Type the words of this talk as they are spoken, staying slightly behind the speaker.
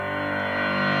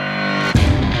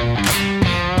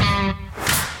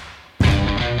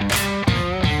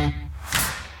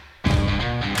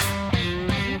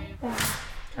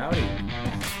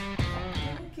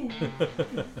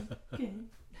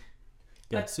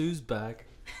Guess who's back?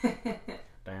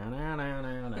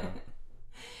 Down.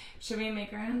 Should we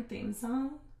make our own theme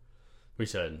song? We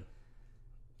should.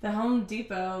 The Home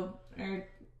Depot or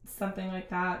something like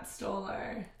that stole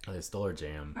They stole our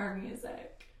jam. our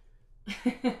music.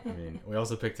 I mean, we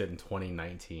also picked it in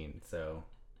 2019, so.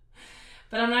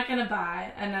 But I'm not going to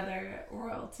buy another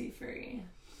royalty-free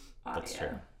audio. That's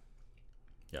true.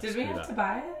 Yeah, Did we have to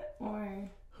buy it? Or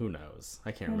who knows?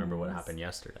 I can't remember what happened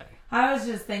yesterday. I was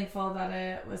just thankful that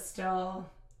it was still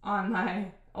on my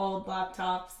old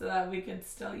laptop so that we could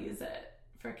still use it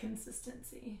for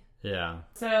consistency. Yeah.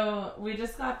 So we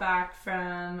just got back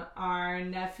from our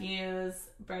nephew's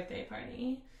birthday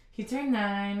party. He turned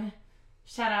 9.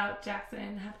 Shout out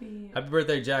Jackson. Happy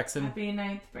birthday, Jackson. Happy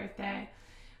 9th birthday.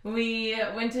 We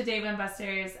went to Dave &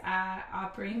 Buster's at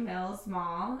Opry Mills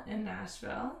Mall in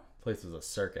Nashville. Place was a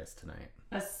circus tonight.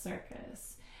 A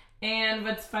circus. And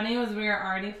what's funny was we were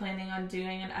already planning on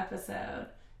doing an episode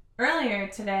earlier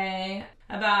today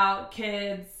about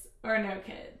kids or no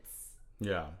kids.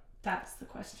 Yeah. That's the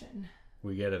question.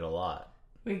 We get it a lot.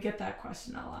 We get that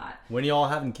question a lot. When y'all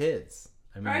having kids?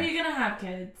 I mean, are you going to have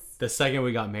kids? The second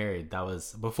we got married, that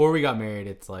was... Before we got married,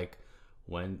 it's like,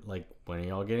 when are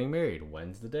y'all getting married?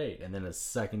 When's the date? And then the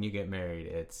second you get married,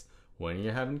 it's, when are you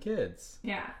having kids?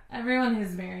 Yeah. Everyone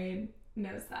who's married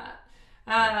knows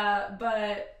that.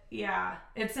 But, yeah.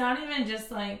 It's not even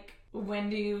just like,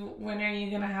 when are you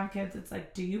going to have kids? It's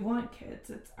like, do you want kids?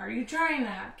 It's, are you trying to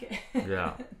have kids?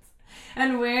 Yeah.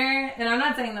 And I'm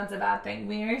not saying that's a bad thing.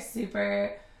 We're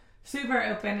super, super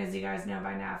open, as you guys know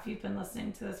by now, if you've been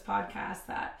listening to this podcast,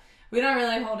 that we don't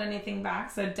really hold anything back.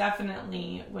 So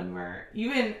definitely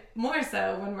even more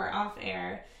so when we're off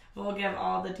air, we'll give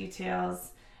all the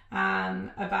details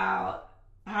about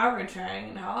how we're trying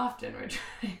and how often we're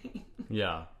trying.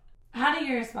 Yeah. How do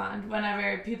you respond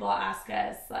whenever people ask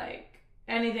us, like,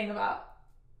 anything about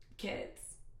kids?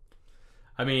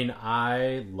 I mean,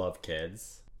 I love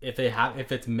kids. If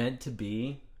it's meant to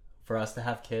be for us to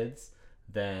have kids,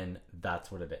 then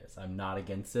that's what it is. I'm not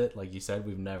against it. Like you said,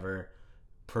 we've never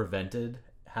prevented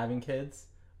having kids,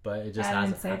 but it just hasn't. I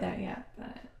didn't say that yet,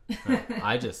 but No,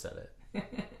 I just said it.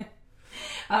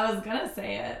 I was gonna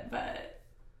say it, but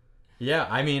yeah,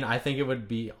 I mean, I think it would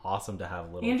be awesome to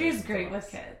have little. Andrew's great with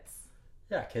kids.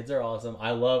 Yeah, kids are awesome.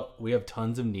 We have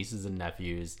tons of nieces and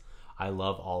nephews. I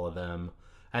love all of them.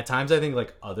 At times, I think,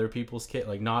 like, other people's kids,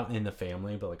 like, not in the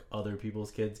family, but, like, other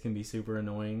people's kids can be super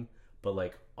annoying. But,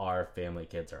 like, our family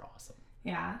kids are awesome.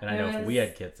 Yeah. And I know if we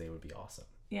had kids, they would be awesome.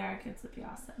 Yeah, our kids would be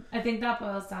awesome. I think that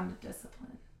boils down to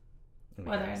discipline.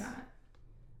 Whether or not.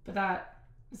 But that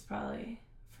is probably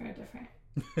for a different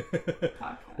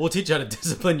podcast. We'll teach you how to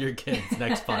discipline your kids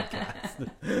next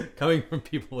podcast. Coming from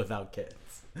people without kids.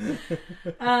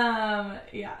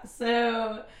 Yeah,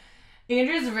 so...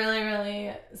 Andrew's really,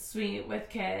 really sweet with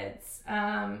kids.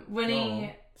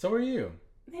 So are you.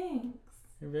 Thanks.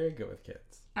 You're very good with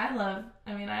kids. I love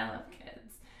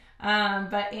kids.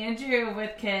 But Andrew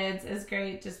with kids is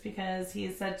great just because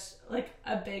he's such, like,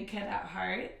 a big kid at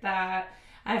heart that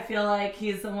I feel like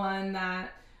he's the one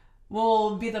that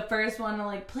will be the first one to,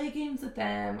 like, play games with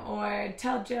them or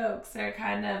tell jokes or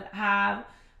kind of have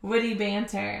witty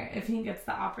banter if he gets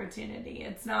the opportunity.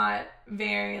 It's not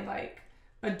very, like,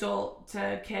 adult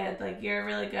to kid. Like, you're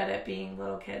really good at being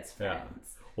little kids'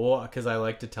 friends. Yeah. Well, because I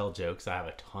like to tell jokes. I have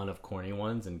a ton of corny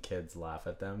ones and kids laugh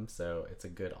at them, so it's a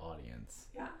good audience.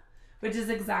 Yeah. Which is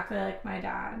exactly like my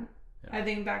dad. Yeah. I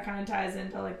think that kind of ties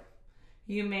into, like,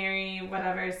 you marry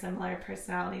whatever similar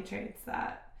personality traits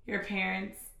that your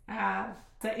parents have.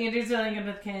 So Andrew's really good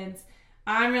with kids.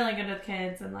 I'm really good with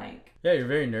kids, and, like... Yeah, you're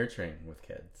very nurturing with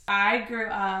kids. I grew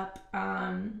up,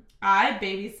 I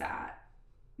babysat.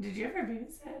 Did you ever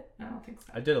babysit? I don't think so.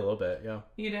 I did a little bit, yeah.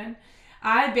 You did?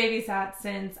 I babysat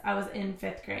since I was in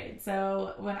 5th grade.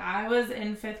 So when I was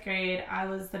in 5th grade, I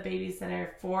was the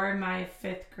babysitter for my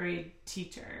 5th grade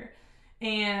teacher.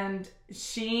 And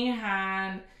she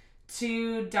had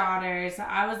 2 daughters. So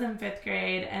I was in 5th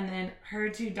grade, and then her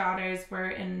 2 daughters were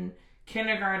in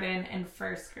kindergarten and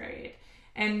 1st grade.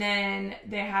 And then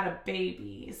they had a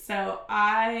baby. So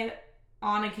I...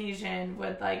 on occasion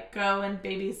would, like, go and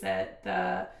babysit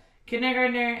the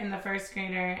kindergartner and the 1st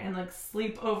grader and, like,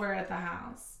 sleep over at the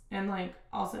house and, like,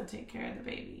 also take care of the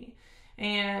baby.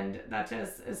 And that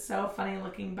just is so funny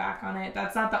looking back on it.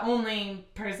 That's not the only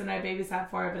person I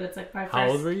babysat for, but it's, like, my first... How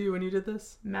old were you when you did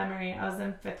this? Memory. I was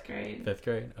in 5th grade. 5th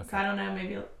grade? Okay. So I don't know,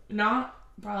 maybe not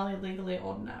probably legally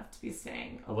old enough to be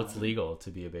staying alone. What's legal to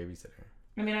be a babysitter?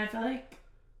 I mean, I feel like,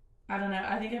 I don't know.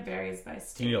 I think it varies by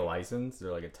state. Do you need a license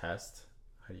or, like, a test?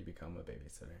 How do you become a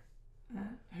babysitter?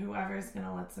 whoever's going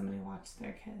to let somebody watch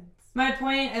their kids. My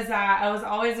point is that I was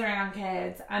always around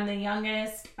kids. I'm the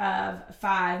youngest of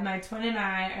 5. My twin and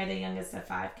I are the youngest of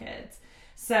 5 kids.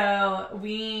 So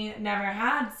we never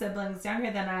had siblings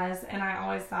younger than us, and I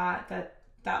always thought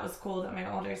that was cool that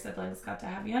my older siblings got to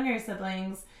have younger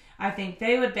siblings. I think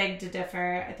they would beg to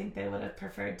differ. I think they would have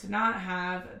preferred to not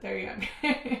have their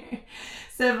younger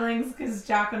siblings, because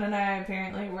Jacqueline and I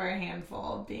apparently were a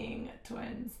handful being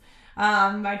twins.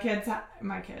 My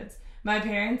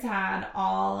parents had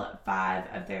all 5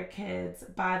 of their kids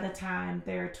by the time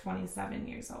they were 27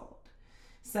 years old.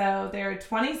 So they were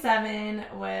 27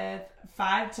 with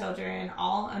 5 children,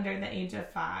 all under the age of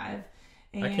 5.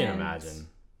 And, I can't imagine.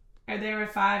 Or they were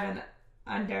 5 and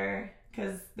under,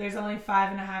 because there's only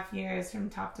 5.5 years from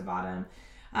top to bottom.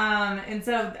 And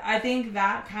so I think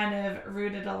that kind of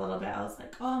rooted a little bit. I was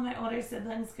like, oh, my older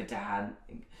siblings got to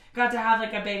have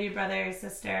like a baby brother or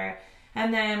sister.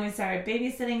 And then we started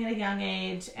babysitting at a young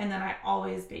age, and then I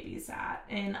always babysat.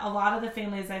 And a lot of the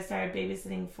families I started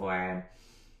babysitting for,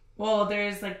 well,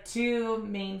 there's like 2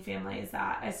 main families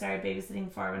that I started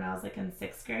babysitting for when I was like in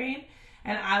 6th grade.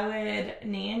 And I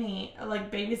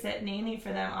would babysit nanny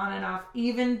for them on and off,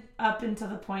 even up until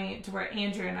the point to where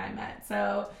Andrew and I met.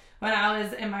 So when I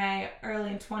was in my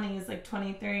early 20s, like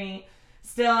 23,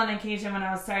 still on occasion when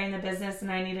I was starting the business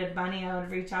and I needed money, I would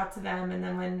reach out to them. And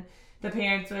then when the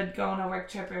parents would go on a work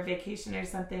trip or vacation or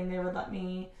something, they would let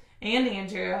me and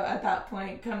Andrew at that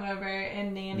point come over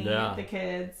and nanny the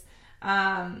kids.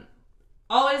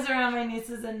 Always around my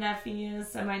nieces and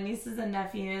nephews. So my nieces and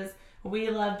nephews, we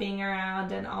love being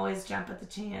around and always jump at the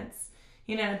chance,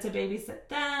 to babysit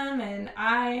them. And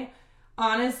I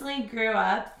honestly grew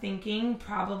up thinking,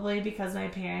 probably because my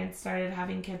parents started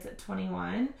having kids at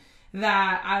 21,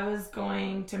 that I was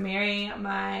going to marry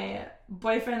my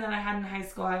boyfriend that I had in high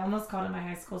school. I almost called him my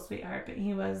high school sweetheart, but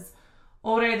he was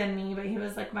older than me, but he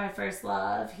was like my first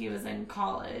love. He was in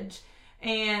college.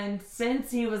 And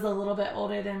since he was a little bit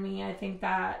older than me, I think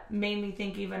that made me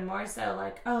think even more so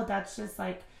like, oh, that's just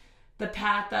like the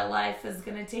path that life is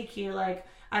going to take you. Like,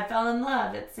 I fell in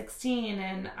love at 16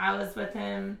 and I was with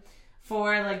him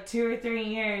for like 2 or 3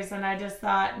 years. And I just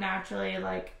thought naturally,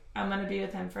 like, I'm going to be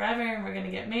with him forever and we're going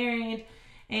to get married.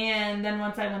 And then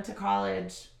once I went to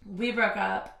college, we broke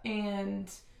up. And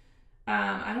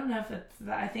I don't know if it's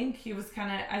that. I think he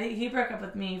broke up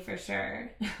with me for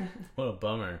sure. What a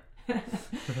bummer.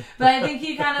 But I think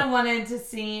he kind of wanted to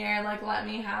see or like let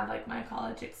me have like my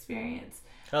college experience.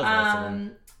 That was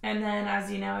awesome. And then, as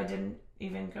you know, I didn't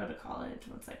even go to college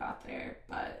once I got there,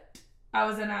 but I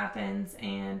was in Athens,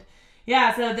 and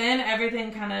yeah, so then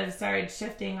everything kind of started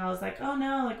shifting. I was like, oh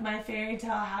no, like my fairy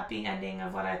tale happy ending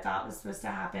of what I thought was supposed to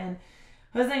happen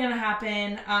wasn't going to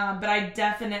happen, but I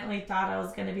definitely thought I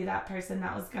was going to be that person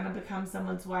that was going to become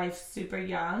someone's wife super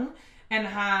young and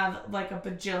have like a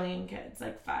bajillion kids,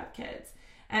 like 5 kids.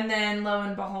 And then lo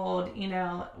and behold,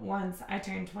 once I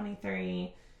turned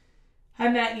 23, I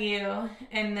met you,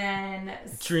 and then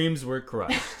dreams were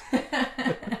crushed.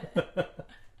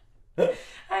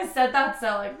 I said that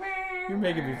so like, you're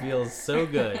making me feel so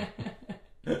good.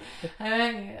 I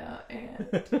met you,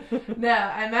 and no,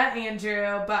 I met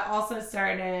Andrew, but also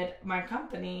started my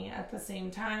company at the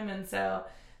same time. And so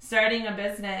starting a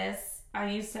business, I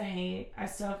used to hate, I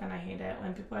still kind of hate it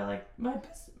when people are like,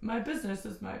 my business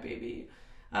is my baby.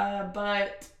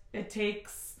 But it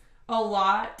takes a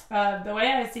lot of, the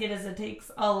way I see it is it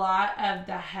takes a lot of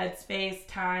the headspace,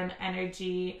 time,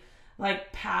 energy,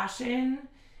 like passion,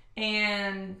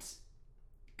 and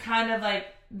kind of like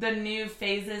the new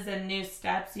phases and new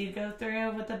steps you go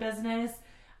through with the business.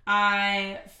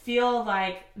 I feel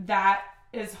like that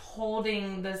is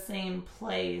holding the same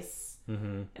place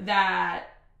that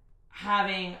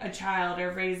having a child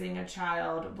or raising a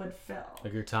child would fill.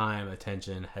 Like your time,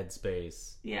 attention,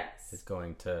 headspace. Yes. Is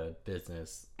going to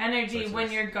business. Energy versus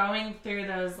when you're going through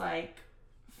those like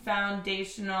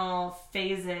foundational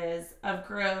phases of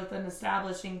growth and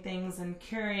establishing things and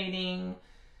curating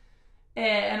it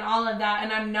and all of that.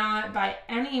 And I'm not by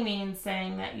any means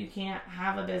saying that you can't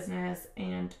have a business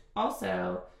and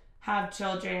also have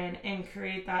children and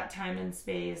create that time and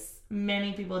space.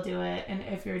 Many people do it, and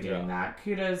if you're doing that,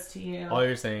 kudos to you. All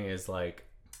you're saying is like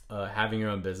having your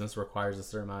own business requires a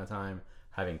certain amount of time.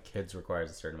 Having kids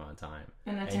requires a certain amount of time,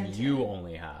 and you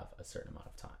only have a certain amount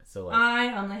of time. So like,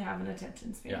 I only have an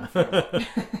attention span. Yeah.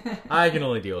 I can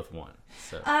only deal with one.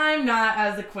 So I'm not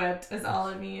as equipped as all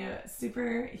of you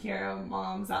superhero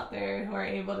moms out there who are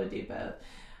able to do both,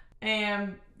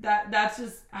 and that's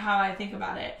just how I think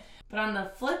about it. But on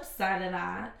the flip side of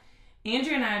that,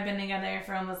 Andrew and I have been together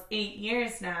for almost 8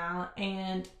 years now,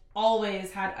 and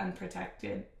always had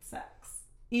unprotected sex.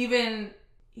 even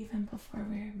before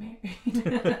we were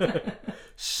married.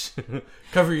 Shh.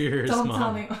 Cover your ears, Don't Mom.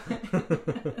 tell me.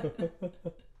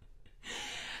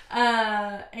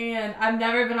 And I've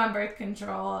never been on birth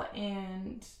control,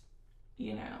 and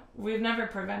we've never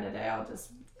prevented it. I'll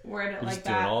just word it like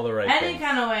doing that. all the right Any things.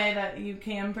 kind of way that you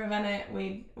can prevent it,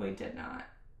 we did not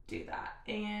do that.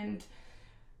 And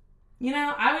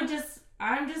I'm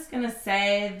just gonna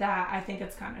say that I think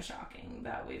it's kind of shocking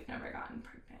that we've never gotten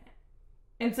pregnant.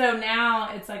 And so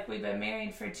now it's like we've been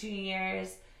married for 2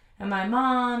 years, and my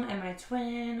mom and my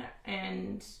twin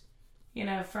and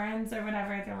friends or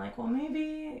whatever, they're like, well,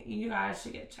 maybe you guys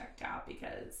should get checked out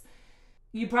because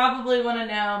you probably want to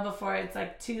know before it's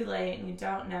like too late and you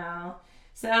don't know.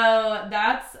 So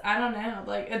I don't know.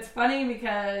 Like, it's funny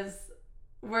because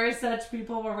we're such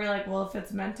people where we're like, well, if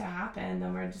it's meant to happen,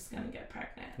 then we're just going to get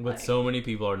pregnant. But so many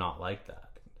people are not like that.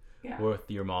 Yeah. With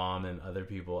your mom and other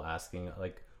people asking,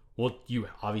 like, well, you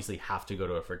obviously have to go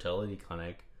to a fertility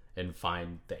clinic and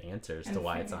find the answers to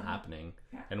why it's not happening.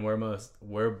 Yeah. And we're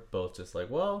both just like,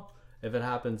 well, if it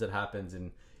happens, it happens.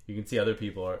 And you can see other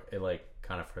people it like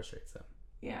kind of frustrates them.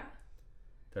 Yeah.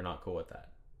 They're not cool with that.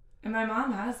 And my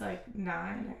mom has like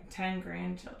 9 or 10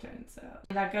 grandchildren. So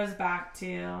that goes back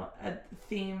to a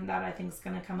theme that I think is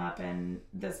going to come up in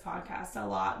this podcast a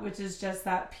lot, which is just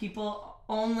that people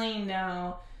only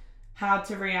know how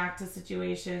to react to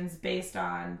situations based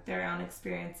on their own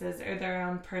experiences or their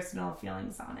own personal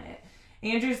feelings on it.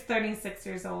 Andrew's 36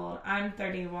 years old. I'm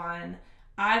 31.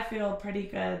 I feel pretty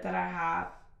good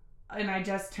that and I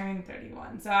just turned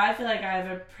 31. So I feel like I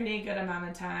have a pretty good amount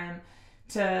of time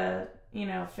to,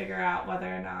 figure out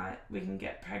whether or not we can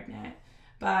get pregnant.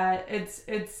 But it's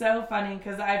so funny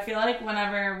because I feel like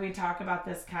whenever we talk about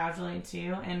this casually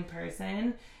too in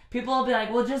person, people will be like,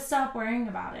 well, just stop worrying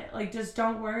about it. Like, just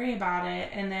don't worry about it.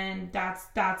 And then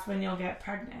that's when you'll get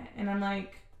pregnant. And I'm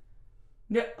like,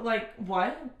 no, like,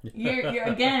 what? You're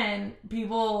again,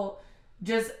 people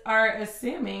just are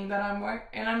assuming that I'm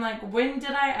and I'm like, when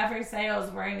did I ever say I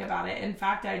was worrying about it? In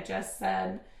fact, I just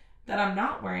said that I'm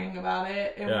not worrying about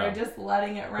it, and we're just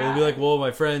letting it ride. They'll be like, well,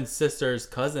 my friend's sister's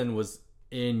cousin was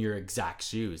in your exact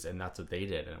shoes, and that's what they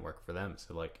did, and it worked for them.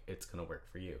 So, like, it's going to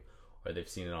work for you. Or they've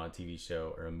seen it on a TV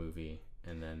show or a movie,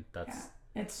 and then that's...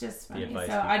 Yeah, it's just funny.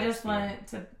 So I just want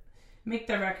to make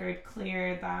the record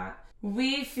clear that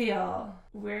we feel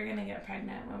we're going to get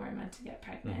pregnant when we're meant to get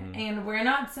pregnant. Mm-hmm. And we're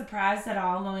not surprised at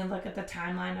all when we look at the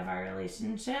timeline of our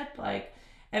relationship. Like,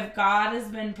 if God has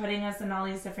been putting us in all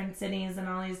these different cities and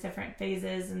all these different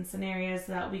phases and scenarios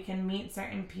so that we can meet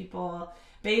certain people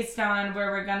based on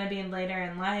where we're going to be later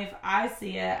in life, I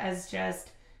see it as just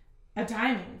a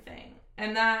timing thing.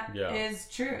 And that is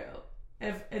true.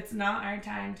 If it's not our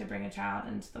time to bring a child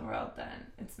into the world, then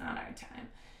it's not our time.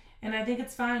 And I think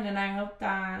it's fine, and I hope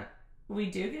that we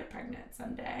do get pregnant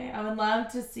someday. I would love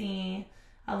to see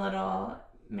a little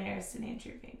Maris and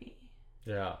Andrew baby.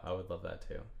 Yeah, I would love that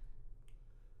too.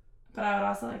 But I would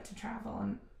also like to travel.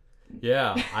 And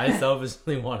yeah, I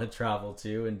selfishly want to travel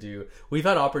too and do... We've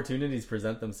had opportunities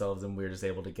present themselves and we're just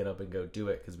able to get up and go do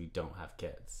it because we don't have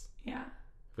kids. Yeah.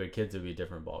 If we had kids, it would be a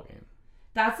different ballgame.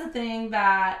 That's the thing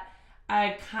that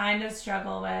I kind of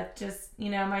struggle with. Just,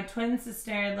 my twin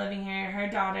sister living here, her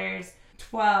daughter's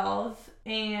 12,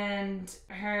 and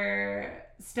her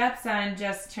stepson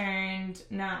just turned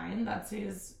 9. That's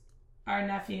who's our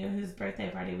nephew, whose birthday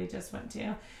party we just went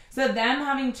to. So them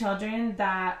having children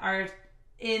that are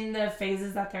in the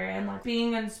phases that they're in, like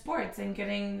being in sports and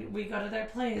we go to their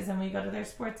plays and we go to their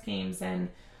sports games, and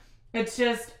it's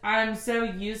just, I'm so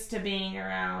used to being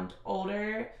around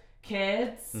older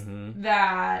kids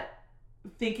that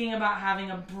thinking about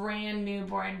having a brand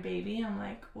newborn baby, I'm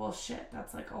like, well, shit,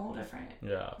 that's like a whole different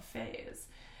phase.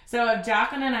 So if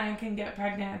Jacqueline and I can get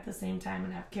pregnant at the same time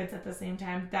and have kids at the same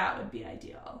time, that would be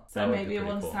ideal. So maybe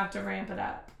we'll just have to ramp it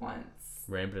up once.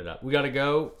 Ramp it up. We gotta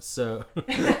go, so...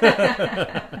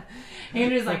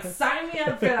 Andrew's like, sign me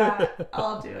up for that.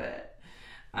 I'll do it.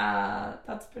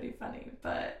 That's pretty funny.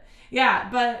 But yeah,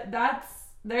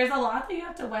 there's a lot that you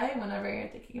have to weigh whenever you're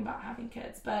thinking about having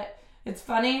kids. But it's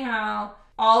funny how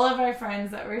all of our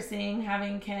friends that we're seeing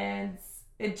having kids,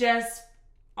 it just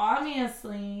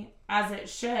obviously, as it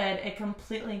should, it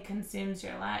completely consumes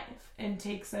your life and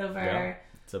takes over. Yeah,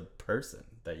 it's a person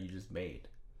that you just made.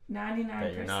 99%.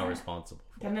 That you're not responsible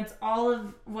for. And it's all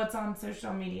of what's on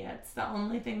social media. It's the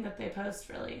only thing that they post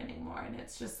really anymore. And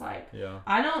it's just like,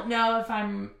 I don't know if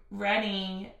I'm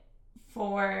ready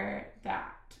for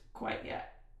that quite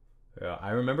yet. Yeah, I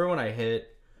remember when I hit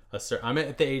I'm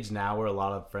at the age now where a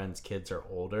lot of friends' kids are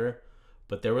older,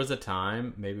 but there was a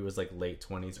time, maybe it was like late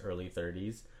 20s, early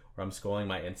 30s, or I'm scrolling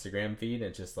my Instagram feed and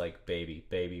it's just like baby,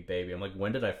 baby, baby. I'm like,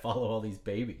 when did I follow all these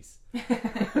babies? When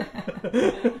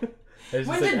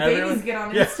did babies get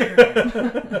on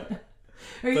Instagram?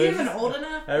 Are you even old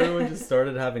enough? Everyone just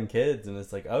started having kids, and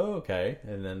it's like, oh, okay.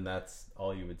 And then that's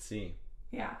all you would see.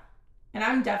 Yeah. And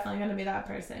I'm definitely going to be that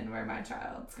person where my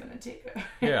child's going to take over.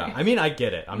 Yeah. I mean, I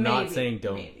get it. I'm not saying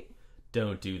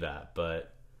don't do that,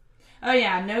 but... Oh,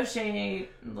 yeah. No shade.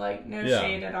 Like, no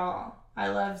shade at all. I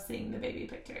love seeing the baby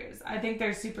pictures. I think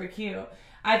they're super cute.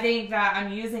 I think that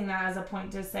I'm using that as a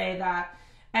point to say that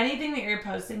anything that you're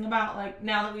posting about, like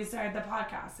now that we started the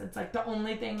podcast, it's like the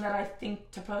only thing that I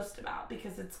think to post about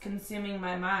because it's consuming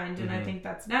my mind, and I think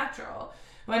that's natural.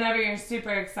 Whenever you're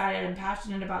super excited and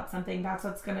passionate about something, that's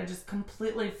what's going to just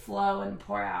completely flow and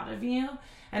pour out of you,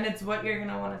 and it's what you're going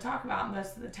to want to talk about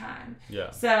most of the time.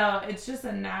 Yeah. So it's just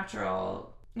a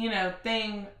natural,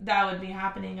 thing that would be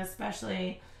happening,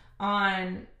 especially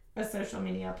on a social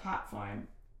media platform.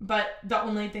 But the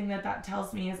only thing that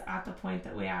tells me is at the point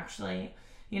that we actually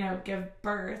give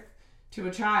birth to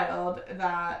a child,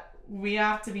 that we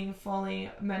have to be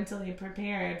fully mentally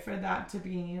prepared for that to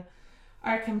be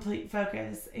our complete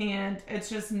focus. And it's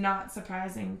just not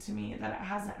surprising to me that it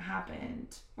hasn't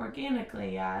happened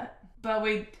organically yet. But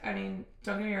don't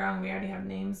get me wrong, we already have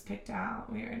names picked out.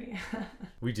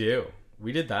 We do.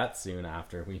 We did that soon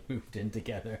after we moved in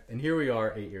together. And here we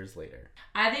are 8 years later.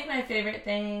 I think my favorite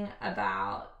thing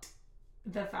about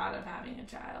the thought of having a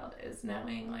child is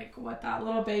knowing like what that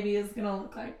little baby is gonna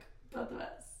look like, both of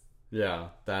us. Yeah,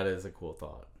 that is a cool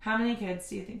thought. How many kids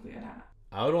do you think we would have?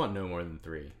 I would want no more than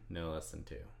 3, no less than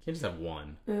 2. You can't just have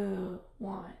 1. Ooh,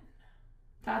 1.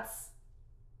 That's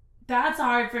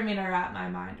hard for me to wrap my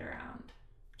mind around.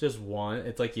 Just 1.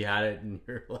 It's like you had it and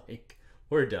you're like,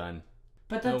 we're done.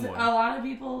 But that's a lot of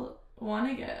people want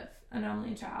to give an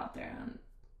only child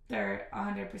their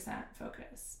 100%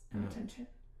 focus and attention.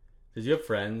 Did you have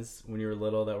friends when you were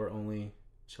little that were only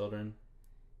children?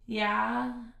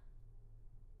 Yeah.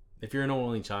 If you're an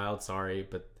only child, sorry,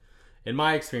 but in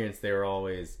my experience, they were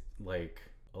always like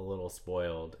a little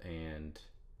spoiled and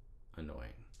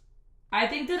annoying. I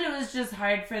think that it was just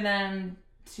hard for them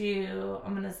to,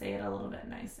 I'm going to say it a little bit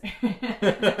nicer.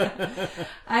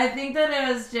 I think that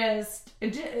it was just,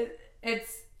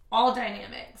 it's all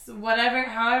dynamics.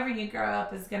 However you grow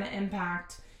up is going to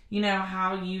impact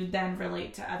how you then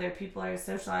relate to other people or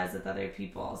socialize with other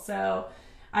people. So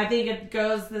I think it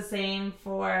goes the same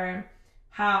for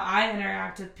how I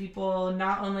interact with people,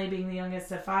 not only being the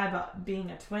youngest of 5, but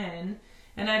being a twin.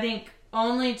 And I think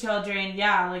only children,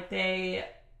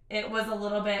 it was a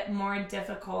little bit more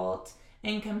difficult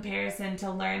in comparison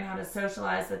to learn how to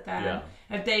socialize with them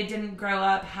if they didn't grow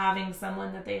up having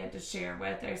someone that they had to share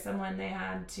with or someone they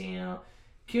had to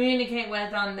communicate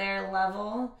with on their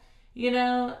level.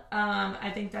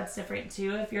 I think that's different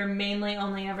too. If you're mainly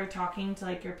only ever talking to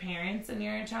like your parents and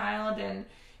you're a child and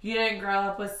you didn't grow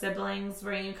up with siblings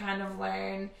where you kind of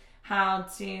learn how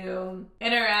to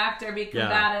interact or be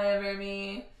combative or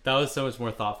be... That was so much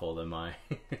more thoughtful than my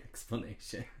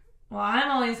explanation. Well,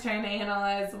 I'm always trying to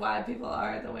analyze why people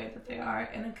are the way that they are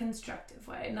in a constructive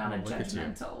way, not a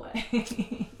judgmental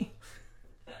way.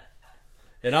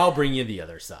 And I'll bring you the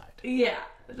other side. Yeah,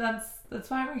 that's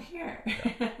why we're here.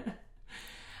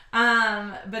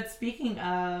 Yeah. But speaking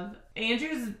of,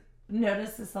 Andrew's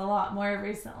noticed this a lot more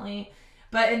recently,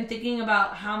 but in thinking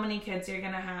about how many kids you're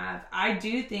going to have, I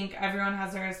do think everyone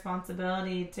has a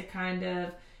responsibility to kind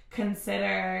of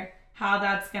consider how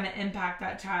that's going to impact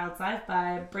that child's life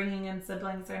by bringing in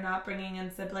siblings or not bringing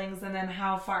in siblings, and then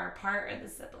how far apart are the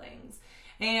siblings.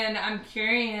 And I'm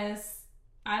curious,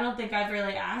 I don't think I've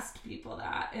really asked people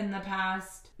that in the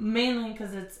past, mainly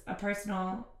because it's a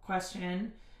personal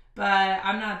question, but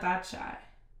I'm not that shy.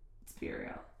 Let's be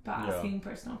real about asking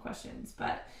personal questions.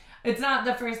 But it's not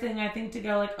the first thing I think to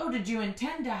go like, oh, did you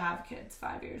intend to have kids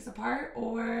 5 years apart?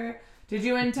 Or did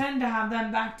you intend to have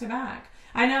them back to back?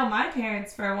 I know my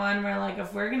parents, for one, were like,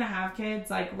 if we're going to have kids,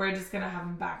 like, we're just going to have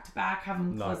them back to back, have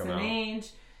them close in age.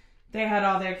 They had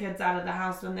all their kids out of the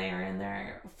house when they were in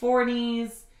their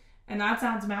 40s. And that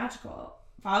sounds magical.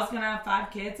 If I was going to have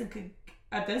 5 kids, and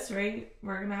at this rate,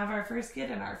 we're going to have our first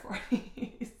kid in our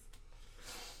 40s.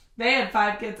 They had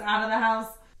 5 kids out of the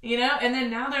house, and then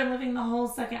now they're living the whole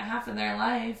second half of their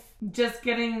life, just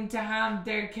getting to have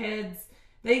their kids.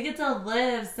 They get to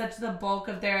live such the bulk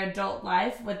of their adult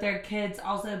life with their kids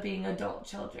also being adult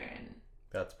children.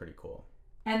 That's pretty cool.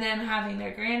 And then having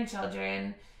their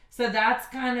grandchildren. So that's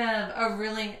kind of a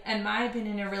really, in my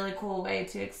opinion, a really cool way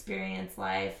to experience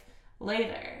life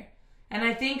later. And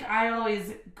I think I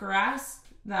always grasped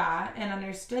that and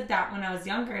understood that when I was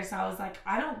younger. So I was like,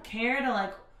 I don't care to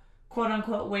quote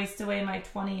unquote waste away my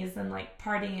 20s and like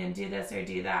party and do this or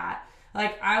do that.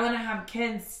 Like, I want to have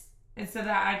kids so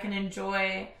that I can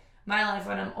enjoy my life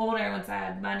when I'm older, once I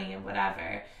have money and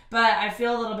whatever. But I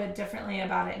feel a little bit differently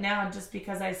about it now, just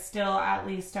because I still at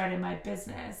least started my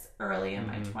business early in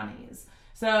my 20s.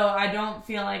 So I don't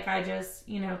feel like I just,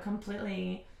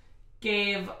 completely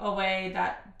gave away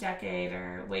that decade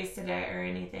or wasted it or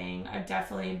anything. I've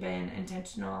definitely been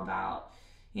intentional about,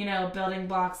 building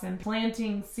blocks and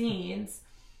planting seeds,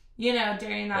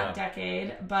 during that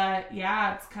decade. But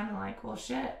yeah, it's kind of like, well,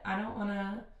 shit, I don't want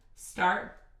to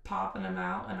start popping them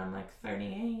out when I'm like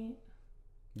 38.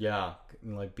 Yeah,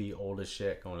 like be old as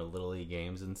shit going to Little League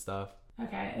games and stuff.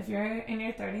 Okay, if you're in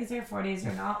your 30s or 40s,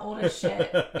 you're not old as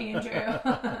shit, Andrew.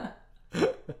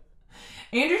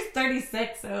 Andrew's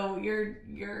 36, so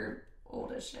you're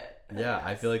old as shit. Yeah,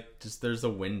 I feel like just there's a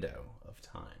window of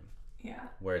time. Yeah.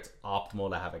 Where it's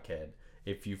optimal to have a kid.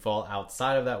 If you fall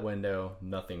outside of that window,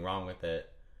 nothing wrong with it.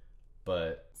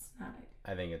 But it's not ideal.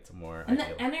 I think it's more and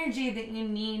ideal. The energy that you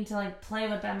need to like play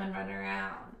with them and run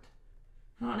around.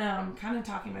 I don't know. I'm kind of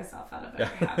talking myself out of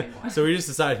ever having one. So we just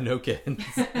decided no kids.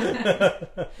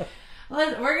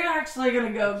 We're actually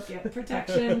gonna go get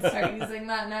protection. Start using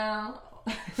that now.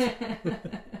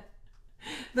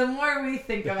 The more we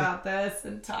think about this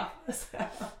and talk this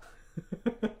out,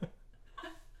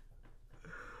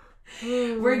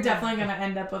 we're definitely gonna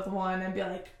end up with one and be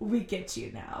like, "We get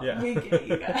you now. Yeah. We get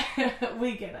you guys.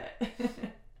 We get it."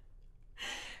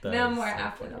 No more so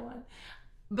after funny. The one.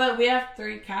 But we have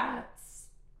 3 cats.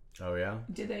 Oh yeah?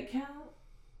 Do they count?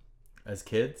 As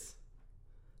kids?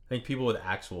 I think people with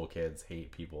actual kids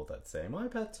hate people that say, my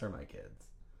pets are my kids.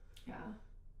 Yeah.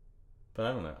 But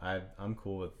I don't know. I'm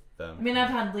cool with them. I mean, I've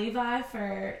had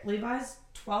Levi's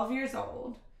 12 years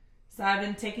old. So I've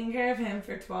been taking care of him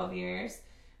for 12 years.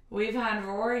 We've had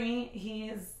Rory.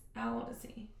 How old is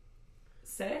he?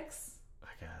 6? I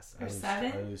guess. Or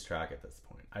 7? I lose track at this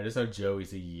point. I just know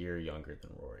Joey's a year younger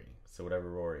than Rory. So whatever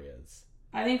Rory is.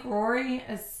 I think Rory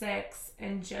is 6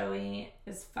 and Joey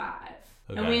is 5.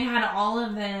 Okay. And we had all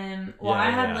of them. Well, I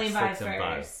had Levi 6 and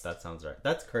first. 5. That sounds right.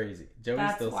 That's crazy. Joey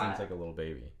still seems like a little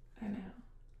baby. I know.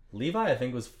 Levi, I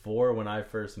think, was 4 when I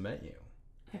first met you.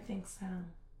 I think so.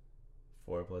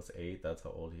 4 plus 8, that's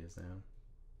how old he is now.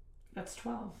 That's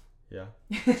 12. Yeah.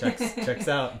 Checks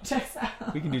out. Checks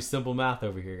out. We can do simple math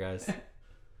over here, guys.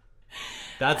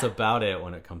 That's about it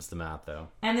when it comes to math, though.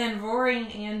 And then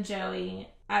Rory and Joey,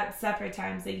 at separate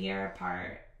times, a year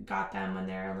apart, got them when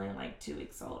they were only like 2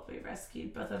 weeks old. We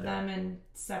rescued both of them in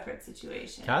separate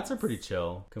situations. Cats are pretty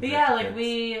chill. But yeah, like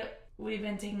we've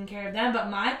been taking care of them. But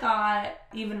my thought,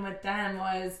 even with them,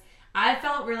 was I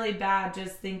felt really bad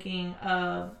just thinking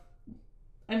of,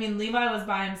 I mean, Levi was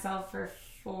by himself for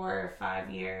 4 or 5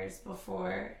 years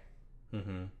before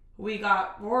we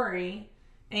got Rory.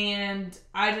 And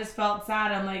I just felt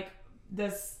sad. I'm like,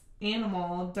 this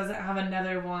animal doesn't have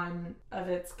another one of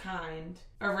its kind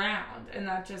around. And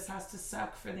that just has to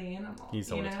suck for the animal. He's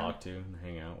someone to talk to and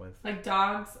hang out with. Like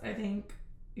dogs, I think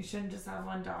you shouldn't just have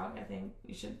one dog. I think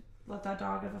you should let that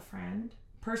dog have a friend.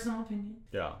 Personal opinion.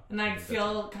 Yeah. And I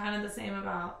feel kind of the same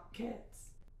about kids.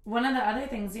 One of the other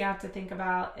things you have to think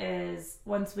about is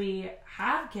once we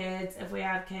have kids, if we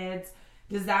have kids,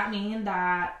 does that mean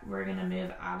that we're going to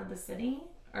move out of the city?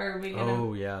 Or are we going to...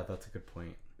 Oh, yeah, that's a good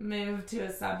point. Move to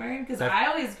a suburb? Because I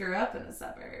always grew up in a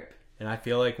suburb. And I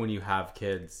feel like when you have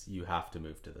kids, you have to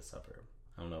move to the suburb.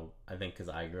 I don't know. I think because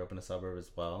I grew up in a suburb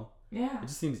as well. Yeah. It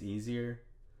just seems easier.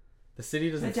 The city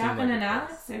doesn't seem like like and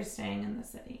Alex are staying in the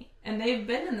city. And they've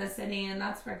been in the city, and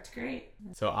that's worked great.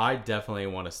 So I definitely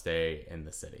want to stay in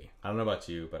the city. I don't know about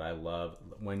you, but I love...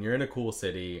 When you're in a cool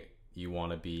city, you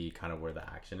want to be kind of where the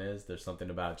action is. There's something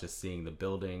about just seeing the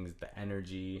buildings, the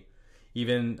energy.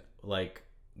 Even, like,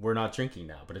 we're not drinking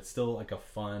now, but it's still, like, a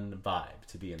fun vibe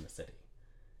to be in the city.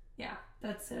 Yeah,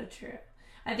 that's so true.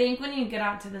 I think when you get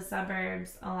out to the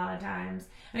suburbs, a lot of times,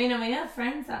 I mean, and we have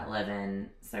friends that live in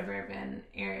suburban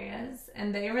areas,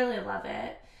 and they really love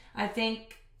it. I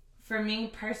think, for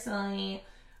me personally,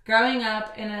 growing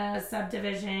up in a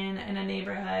subdivision in a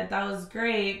neighborhood, that was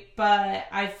great, but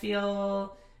I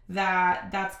feel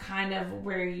that that's kind of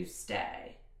where you stay.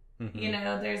 You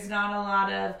know, there's not a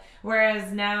lot of...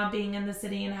 Whereas now being in the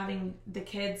city and having the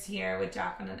kids here with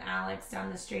Jacqueline and Alex down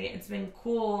the street, it's been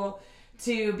cool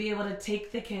to be able to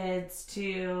take the kids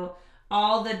to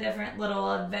all the different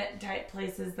little event type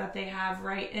places that they have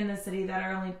right in the city that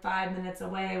are only 5 minutes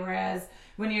away. Whereas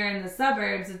when you're in the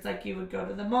suburbs, it's like you would go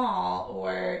to the mall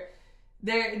or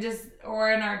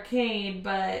or an arcade,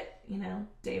 but, you know,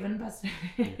 Dave and Buster.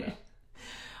 Yeah.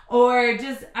 Or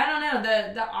just, I don't know,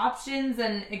 the options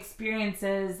and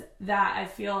experiences that I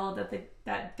feel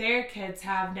that their kids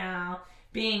have now,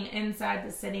 being inside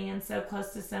the city and so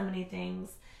close to so many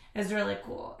things, is really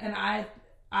cool. And I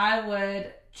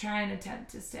would try and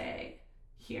attempt to stay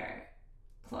here,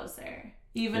 closer,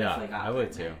 even if we got I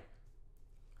would too.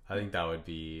 I think that would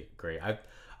be great.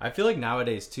 I feel like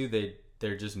nowadays too,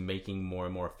 they're just making more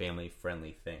and more family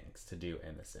friendly things to do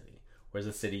in the city. Whereas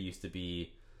the city used to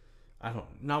be,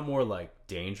 not more like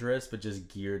dangerous, but just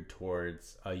geared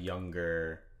towards a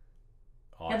younger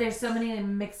audience. Yeah, there's so many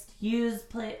mixed use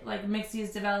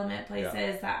development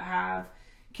places that have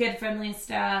kid friendly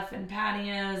stuff and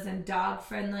patios and dog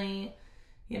friendly,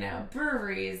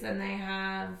 breweries, and they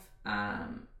have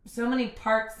so many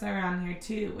parks around here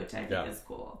too, which I think is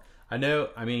cool. I know.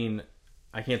 I mean,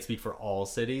 I can't speak for all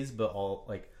cities, but all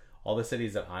the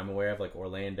cities that I'm aware of, like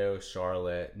Orlando,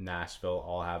 Charlotte, Nashville,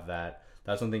 all have that.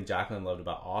 That's one thing Jacqueline loved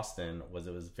about Austin, was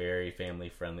it was very family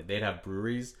friendly. They'd have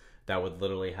breweries that would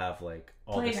literally have like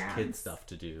all this kid stuff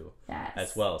to do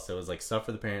as well. So it was like stuff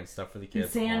for the parents, stuff for the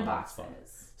kids.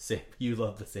 Sandboxes. You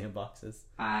love the sandboxes.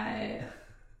 I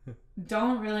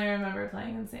don't really remember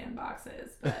playing in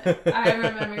sandboxes, but I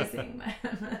remember seeing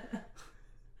them.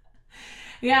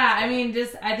 Yeah, I mean,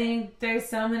 I think there's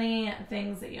so many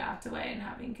things that you have to weigh in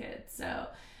having kids. So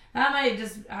that might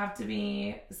just have to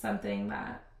be something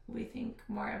that we think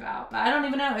more about. But I don't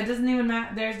even know. It doesn't even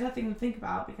matter. There's nothing to think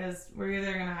about because we're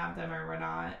either going to have them or we're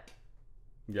not.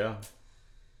 Yeah.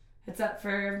 It's up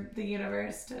for the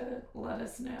universe to let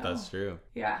us know. That's true.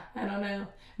 Yeah, I don't know.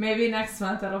 Maybe next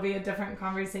month it'll be a different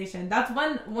conversation. That's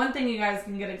one thing you guys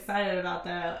can get excited about,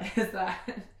 though, is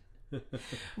that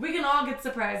we can all get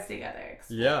surprised together.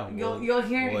 Yeah. You'll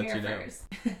hear it here first.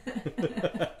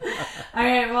 All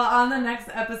right, well, on the next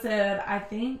episode, I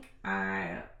think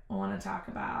I want to talk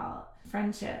about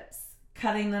friendships,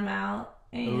 cutting them out,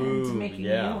 and making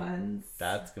new ones.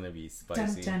 That's going to be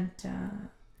spicy. Dun, dun, dun.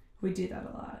 We do that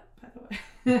a lot, by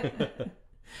the way.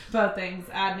 Both things.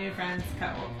 Add new friends,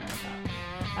 cut old friends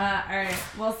out. All right.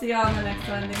 We'll see y'all on the next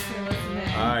one. Thanks for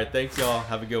listening. All right. Thanks, y'all.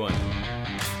 Have a good one.